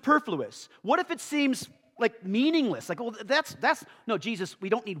seems superfluous? What if it seems like meaningless? Like, well, that's no, Jesus, we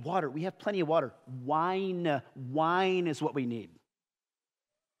don't need water. We have plenty of water. Wine is what we need.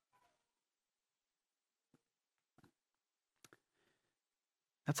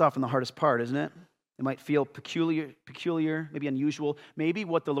 That's often the hardest part, isn't it? It might feel peculiar, maybe unusual. Maybe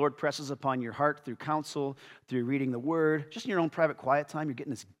what the Lord presses upon your heart through counsel, through reading the Word, just in your own private quiet time, you're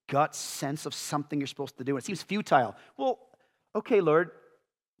getting this gut sense of something you're supposed to do. And it seems futile. Well, okay, Lord,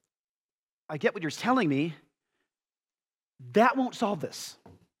 I get what you're telling me. That won't solve this.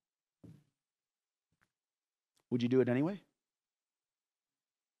 Would you do it anyway?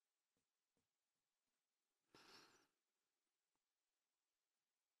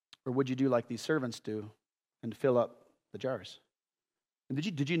 Or would you do like these servants do and fill up the jars? And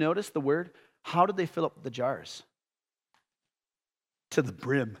did you notice the word? How did they fill up the jars? To the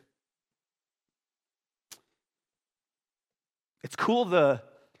brim. It's cool, the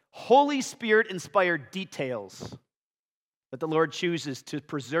Holy Spirit-inspired details that the Lord chooses to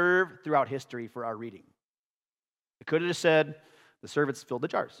preserve throughout history for our reading. It could have just said, the servants filled the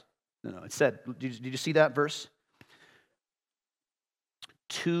jars. No, it said, did you see that verse?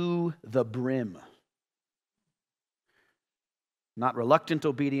 To the brim. Not reluctant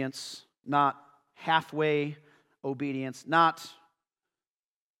obedience, not halfway obedience, not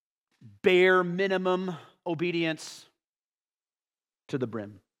bare minimum obedience, to the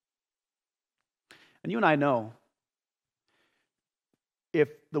brim. And you and I know, if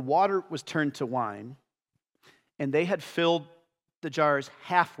the water was turned to wine and they had filled the jars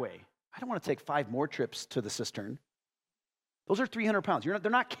halfway, I don't want to take 5 more trips to the cistern. Those are 300 pounds. They're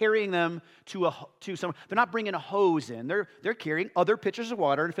not carrying them to some. They're not bringing a hose in. They're carrying other pitchers of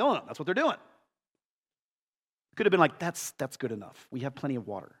water and filling them. That's what they're doing. Could have been like, that's good enough. We have plenty of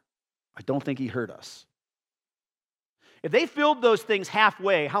water. I don't think he heard us. If they filled those things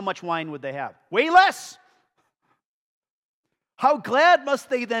halfway, how much wine would they have? Way less. How glad must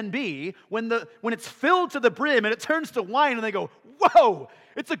they then be when it's filled to the brim and it turns to wine and they go, whoa,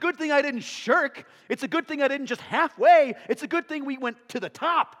 it's a good thing I didn't shirk. It's a good thing I didn't just halfway. It's a good thing we went to the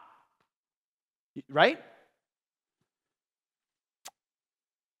top. Right?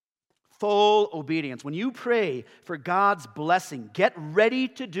 Full obedience. When you pray for God's blessing, get ready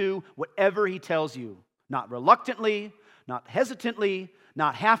to do whatever he tells you. Not reluctantly, not hesitantly,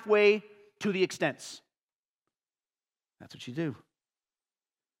 not halfway, to the extents. That's what you do.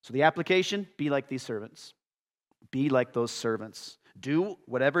 So the application, be like these servants. Be like those servants. Do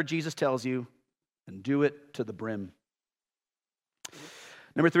whatever Jesus tells you and do it to the brim.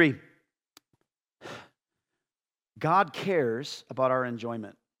 Number 3, God cares about our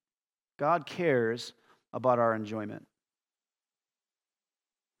enjoyment. God cares about our enjoyment.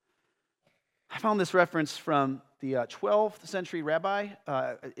 I found this reference from the 12th century rabbi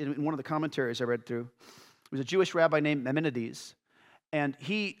in one of the commentaries I read through. It was a Jewish rabbi named Maimonides. And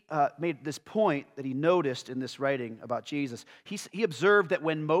he made this point that he noticed in this writing about Jesus. He observed that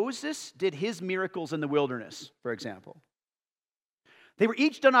when Moses did his miracles in the wilderness, for example, they were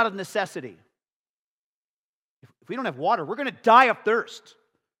each done out of necessity. If we don't have water, we're going to die of thirst.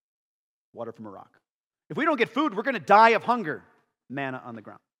 Water from a rock. If we don't get food, we're going to die of hunger. Manna on the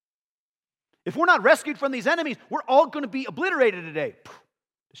ground. If we're not rescued from these enemies, we're all going to be obliterated today.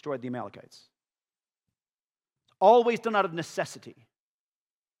 Destroyed the Amalekites. It's always done out of necessity.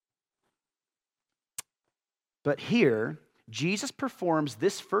 But here, Jesus performs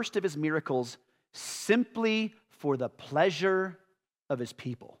this first of his miracles simply for the pleasure of his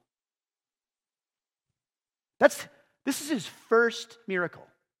people. This is his first miracle.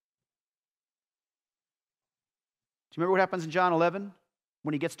 Do you remember what happens in John 11?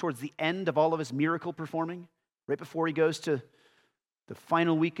 When he gets towards the end of all of his miracle performing? Right before he goes to the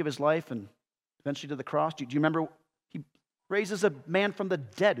final week of his life and eventually to the cross. Do you remember? He raises a man from the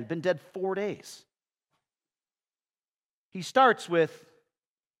dead who'd been dead 4 days. He starts with,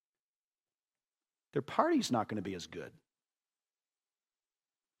 their party's not going to be as good.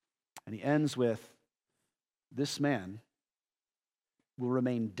 And he ends with, this man will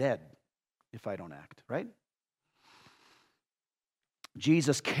remain dead if I don't act, right?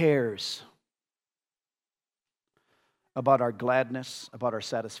 Jesus cares about our gladness, about our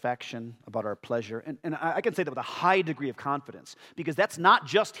satisfaction, about our pleasure. And I can say that with a high degree of confidence, because that's not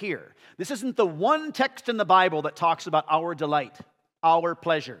just here. This isn't the one text in the Bible that talks about our delight, our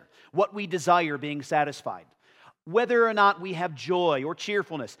pleasure, what we desire being satisfied, whether or not we have joy or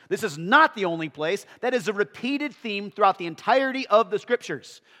cheerfulness. This is not the only place. That is a repeated theme throughout the entirety of the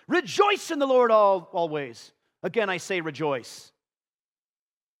Scriptures. Rejoice in the Lord always. Again, I say rejoice.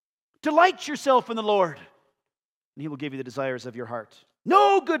 Delight yourself in the Lord, and He will give you the desires of your heart.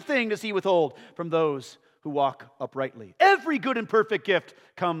 No good thing does He withhold from those who walk uprightly. Every good and perfect gift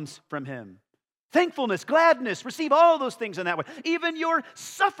comes from Him. Thankfulness, gladness, receive all those things in that way. Even your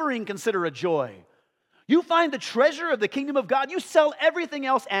suffering, consider a joy. You find the treasure of the kingdom of God, you sell everything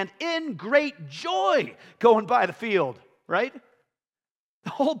else, and in great joy go and buy the field, right?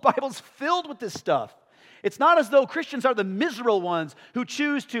 The whole Bible's filled with this stuff. It's not as though Christians are the miserable ones who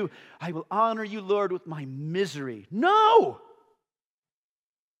choose to, I will honor you, Lord, with my misery. No!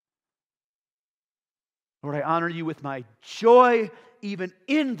 Lord, I honor you with my joy, even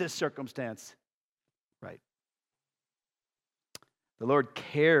in this circumstance. Right? The Lord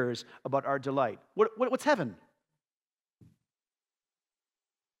cares about our delight. What's heaven?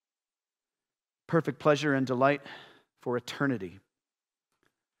 Perfect pleasure and delight for eternity.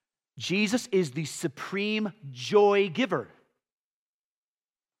 Jesus is the supreme joy giver.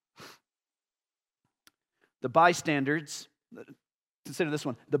 The bystanders, consider this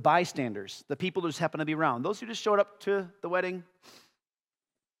one, the bystanders, the people who just happen to be around, those who just showed up to the wedding,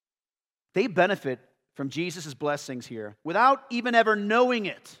 they benefit from Jesus' blessings here without even ever knowing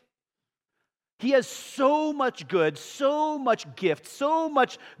it. He has so much good, so much gift, so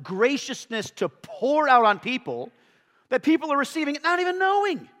much graciousness to pour out on people that people are receiving it not even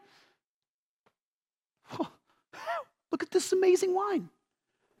knowing. Look at this amazing wine.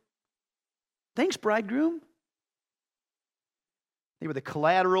 Thanks, bridegroom. They were the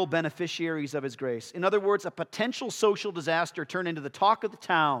collateral beneficiaries of His grace. In other words, a potential social disaster turned into the talk of the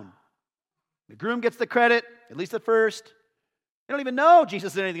town. The groom gets the credit, at least at first. They don't even know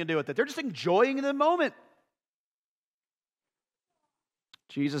Jesus had anything to do with it. They're just enjoying the moment.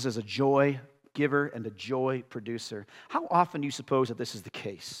 Jesus is a joy giver and a joy producer. How often do you suppose that this is the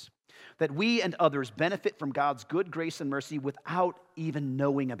case? That we and others benefit from God's good grace and mercy without even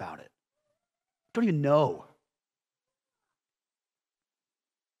knowing about it. Don't even know.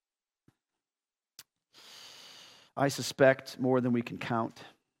 I suspect more than we can count.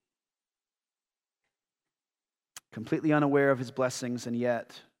 Completely unaware of His blessings, and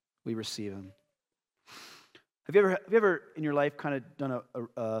yet we receive them. Have you ever in your life kind of done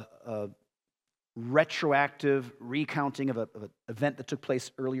a retroactive recounting of an event that took place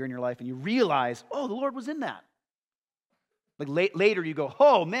earlier in your life, and you realize, oh, the Lord was in that? Like later you go,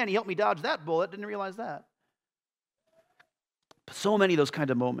 oh man, He helped me dodge that bullet, didn't realize that. But so many of those kind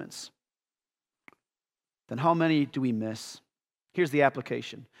of moments. Then how many do we miss? Here's the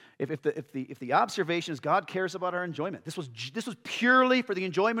application. If the observation is God cares about our enjoyment, this was purely for the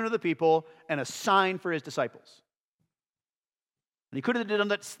enjoyment of the people and a sign for His disciples. And He could have done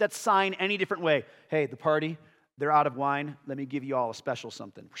that sign any different way. Hey, the party, they're out of wine. Let me give you all a special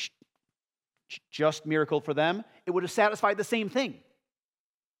something. Just miracle for them. It would have satisfied the same thing.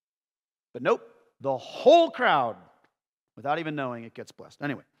 But nope, the whole crowd, without even knowing it, gets blessed.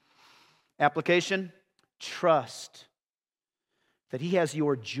 Anyway, application, trust that He has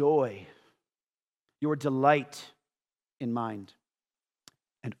your joy, your delight in mind.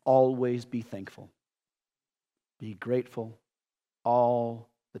 And always be thankful. Be grateful all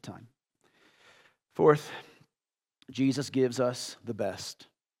the time. Fourth, Jesus gives us the best.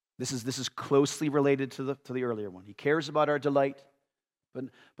 This is closely related to the earlier one. He cares about our delight,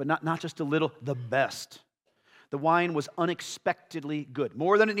 but not just a little, the best. The wine was unexpectedly good,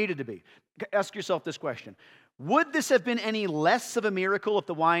 more than it needed to be. Ask yourself this question. Would this have been any less of a miracle if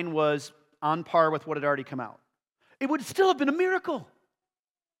the wine was on par with what had already come out? It would still have been a miracle.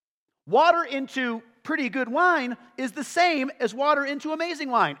 Water into pretty good wine is the same as water into amazing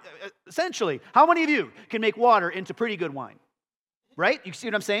wine, essentially. How many of you can make water into pretty good wine? Right? You see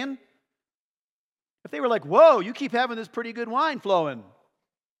what I'm saying? If they were like, whoa, you keep having this pretty good wine flowing.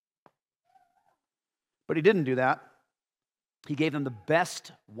 But He didn't do that. He gave them the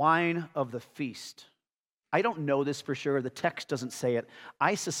best wine of the feast. I don't know this for sure. The text doesn't say it.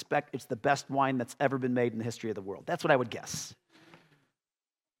 I suspect it's the best wine that's ever been made in the history of the world. That's what I would guess.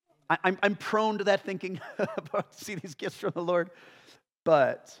 I'm prone to that thinking about see these gifts from the Lord.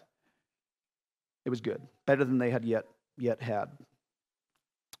 But It was good, better than they had yet had.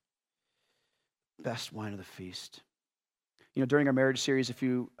 Best wine of the feast. You know, during our marriage series a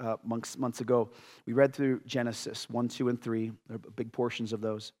few months ago, we read through Genesis 1, 2, and 3. There are big portions of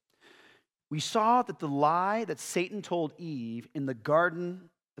those. We saw that the lie that Satan told Eve in the Garden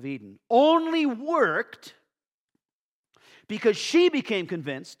of Eden only worked because she became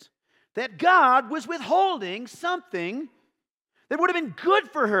convinced that God was withholding something that would have been good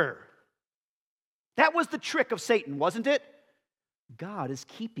for her. That was the trick of Satan, wasn't it? God is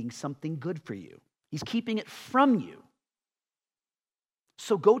keeping something good for you. He's keeping it from you.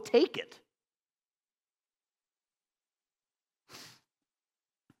 So go take it.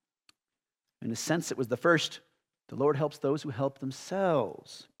 In a sense, it was the first. The Lord helps those who help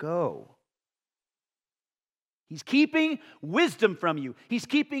themselves. Go. He's keeping wisdom from you. He's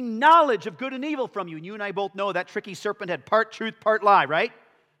keeping knowledge of good and evil from you. And you and I both know that tricky serpent had part truth, part lie, right?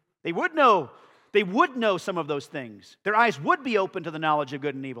 They would know some of those things. Their eyes would be open to the knowledge of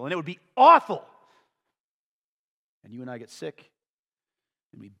good and evil, and it would be awful. And you and I get sick,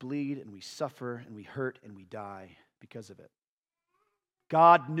 and we bleed, and we suffer, and we hurt, and we die because of it.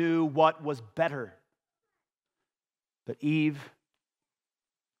 God knew what was better. But Eve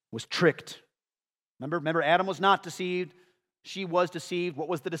was tricked. Remember, Adam was not deceived. She was deceived. What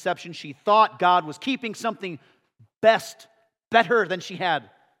was the deception? She thought God was keeping something better than she had,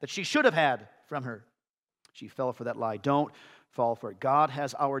 that she should have had from her. She fell for that lie. Don't fall for it. God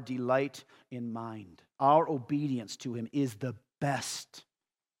has our delight in mind. Our obedience to Him is the best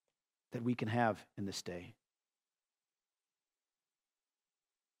that we can have in this day.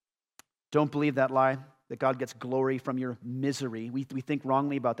 Don't believe that lie, that God gets glory from your misery. We think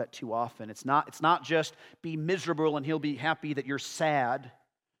wrongly about that too often. It's not just be miserable and He'll be happy that you're sad.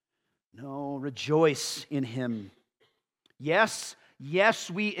 No, rejoice in Him. Yes,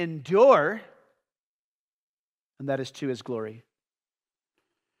 we endure, and that is to His glory.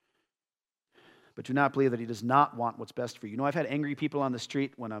 But do not believe that He does not want what's best for you. You know, I've had angry people on the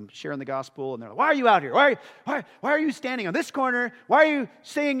street when I'm sharing the gospel, and they're like, why are you out here? Why are you standing on this corner? Why are you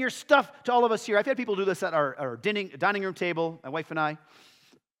saying your stuff to all of us here? I've had people do this at our dining room table, my wife and I. And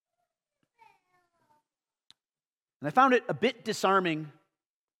I found it a bit disarming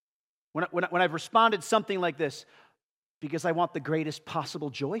when I've responded something like this, because I want the greatest possible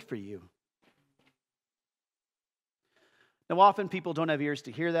joy for you. Now, often people don't have ears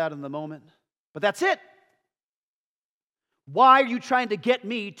to hear that in the moment. But that's it. Why are you trying to get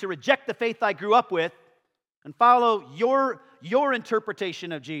me to reject the faith I grew up with and follow your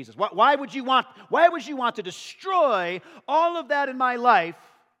interpretation of Jesus? Why would you want to destroy all of that in my life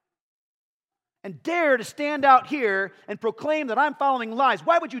and dare to stand out here and proclaim that I'm following lies?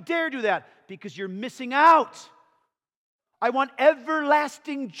 Why would you dare do that? Because you're missing out. I want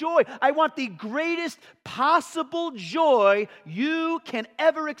everlasting joy. I want the greatest possible joy you can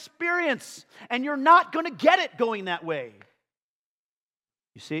ever experience. And you're not going to get it going that way.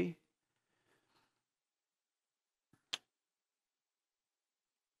 You see?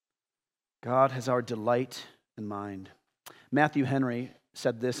 God has our delight in mind. Matthew Henry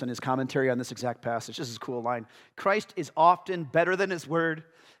said this in his commentary on this exact passage. This is a cool line. Christ is often better than His word,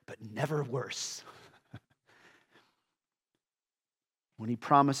 but never worse. When He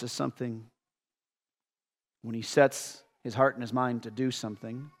promises something, when He sets His heart and His mind to do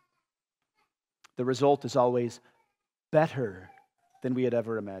something, the result is always better than we had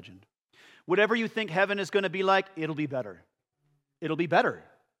ever imagined. Whatever you think heaven is going to be like, it'll be better. It'll be better.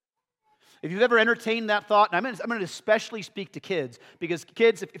 If you've ever entertained that thought, and I'm going to especially speak to kids, because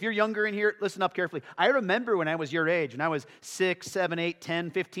kids, if you're younger in here, listen up carefully. I remember when I was your age, when I was 6, 7, 8, 10,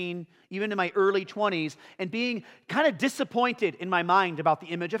 15, even in my early 20s, and being kind of disappointed in my mind about the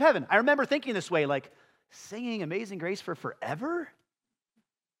image of heaven. I remember thinking this way, like, singing Amazing Grace for forever?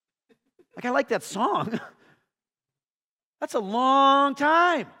 Like, I like that song. That's a long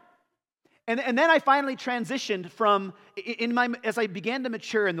time. And then I finally transitioned from, as I began to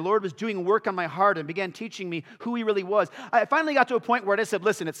mature and the Lord was doing work on my heart and began teaching me who He really was, I finally got to a point where I just said,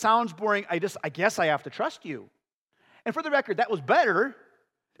 listen, it sounds boring, I guess I have to trust you. And for the record, that was better.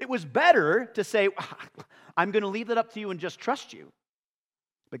 It was better to say, I'm going to leave that up to you and just trust you.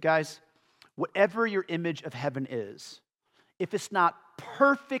 But guys, whatever your image of heaven is, if it's not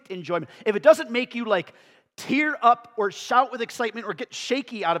perfect enjoyment, if it doesn't make you like tear up or shout with excitement or get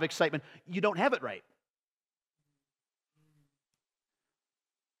shaky out of excitement, you don't have it right.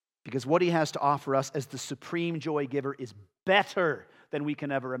 Because what He has to offer us as the supreme joy giver is better than we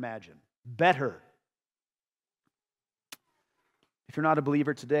can ever imagine. Better. If you're not a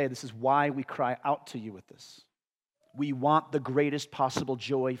believer today, this is why we cry out to you with this. We want the greatest possible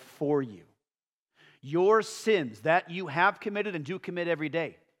joy for you. Your sins that you have committed and do commit every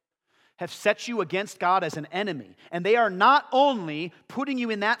day have set you against God as an enemy. And they are not only putting you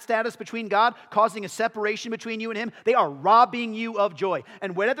in that status between God, causing a separation between you and Him, they are robbing you of joy.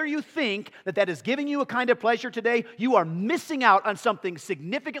 And whether you think that that is giving you a kind of pleasure today, you are missing out on something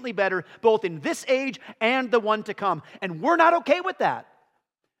significantly better, both in this age and the one to come. And we're not okay with that.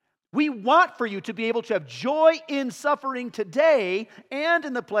 We want for you to be able to have joy in suffering today and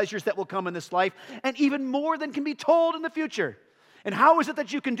in the pleasures that will come in this life, and even more than can be told in the future. And how is it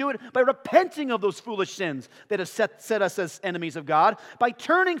that you can do it? By repenting of those foolish sins that have set us as enemies of God, by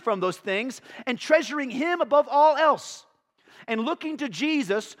turning from those things and treasuring Him above all else, and looking to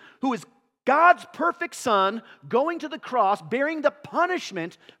Jesus, who is God's perfect Son, going to the cross, bearing the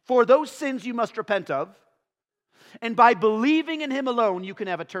punishment for those sins you must repent of. And by believing in Him alone, you can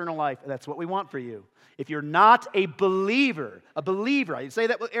have eternal life. That's what we want for you. If you're not a believer, I say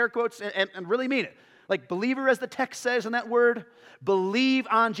that with air quotes and really mean it. Like believer, as the text says in that word, believe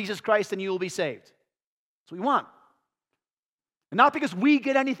on Jesus Christ and you will be saved. That's what we want. And not because we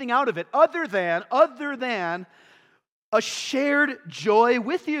get anything out of it other than a shared joy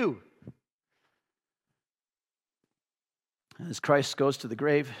with you. As Christ goes to the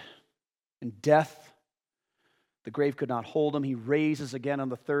grave in death, the grave could not hold Him. He raises again on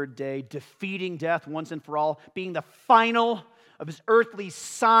the third day, defeating death once and for all, being the final of His earthly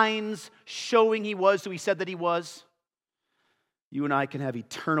signs showing He was who He said that He was. You and I can have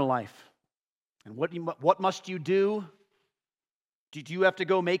eternal life. And what must you do? Do you have to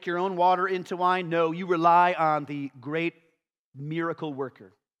go make your own water into wine? No, you rely on the great miracle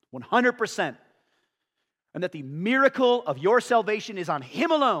worker, 100%. And that the miracle of your salvation is on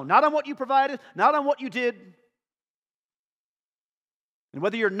Him alone, not on what you provided, not on what you did. And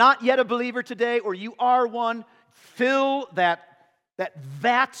whether you're not yet a believer today or you are one, fill that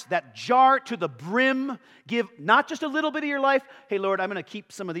vat, that jar to the brim. Give not just a little bit of your life. Hey, Lord, I'm going to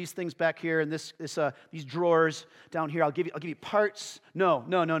keep some of these things back here in these drawers down here. I'll give you parts.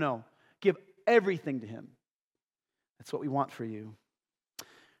 No. Give everything to Him. That's what we want for you.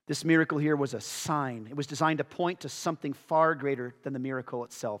 This miracle here was a sign. It was designed to point to something far greater than the miracle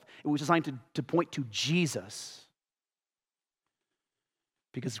itself. It was designed to point to Jesus.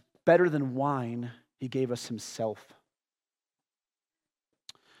 Because better than wine, He gave us Himself.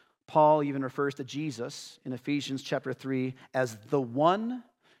 Paul even refers to Jesus in Ephesians chapter 3 as the one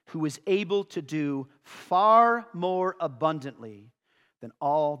who is able to do far more abundantly than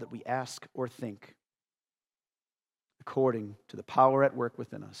all that we ask or think, according to the power at work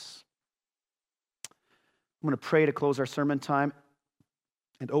within us. I'm going to pray to close our sermon time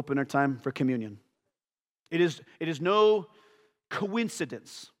and open our time for communion. It is no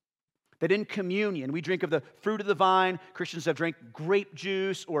coincidence that in communion we drink of the fruit of the vine. Christians have drank grape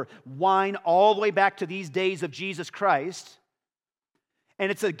juice or wine all the way back to these days of Jesus Christ.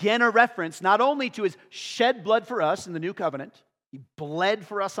 And it's again a reference not only to His shed blood for us in the new covenant. He bled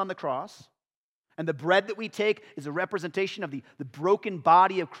for us on the cross. And the bread that we take is a representation of the broken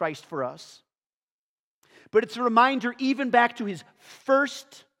body of Christ for us. But it's a reminder even back to His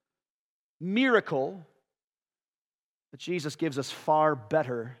first miracle that Jesus gives us far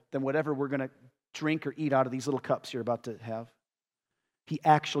better than whatever we're going to drink or eat out of these little cups you're about to have. He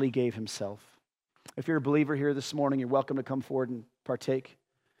actually gave Himself. If you're a believer here this morning, you're welcome to come forward and partake.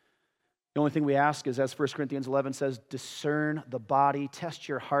 The only thing we ask is, as 1 Corinthians 11 says, discern the body, test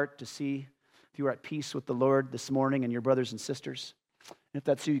your heart to see if you are at peace with the Lord this morning and your brothers and sisters. And if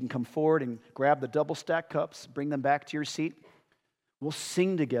that's you can come forward and grab the double-stacked cups, bring them back to your seat. We'll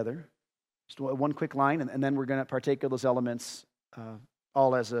sing together. Just one quick line, and then we're going to partake of those elements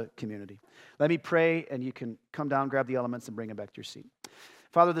all as a community. Let me pray, and you can come down, grab the elements, and bring them back to your seat.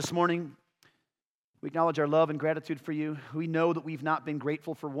 Father, this morning, we acknowledge our love and gratitude for You. We know that we've not been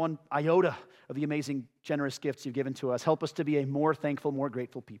grateful for one iota of the amazing, generous gifts You've given to us. Help us to be a more thankful, more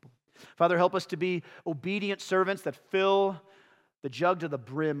grateful people. Father, help us to be obedient servants that fill the jug to the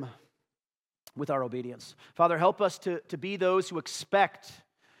brim with our obedience. Father, help us to be those who expect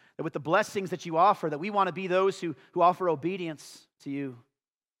that with the blessings that You offer, that we want to be those who offer obedience to You.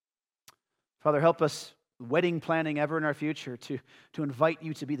 Father, help us, wedding planning ever in our future, to invite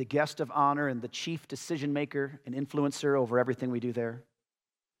You to be the guest of honor and the chief decision maker and influencer over everything we do there.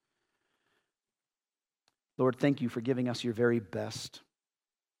 Lord, thank You for giving us Your very best.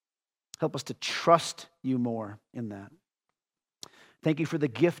 Help us to trust You more in that. Thank You for the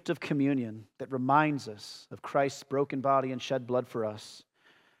gift of communion that reminds us of Christ's broken body and shed blood for us.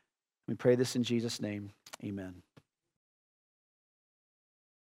 We pray this in Jesus' name. Amen.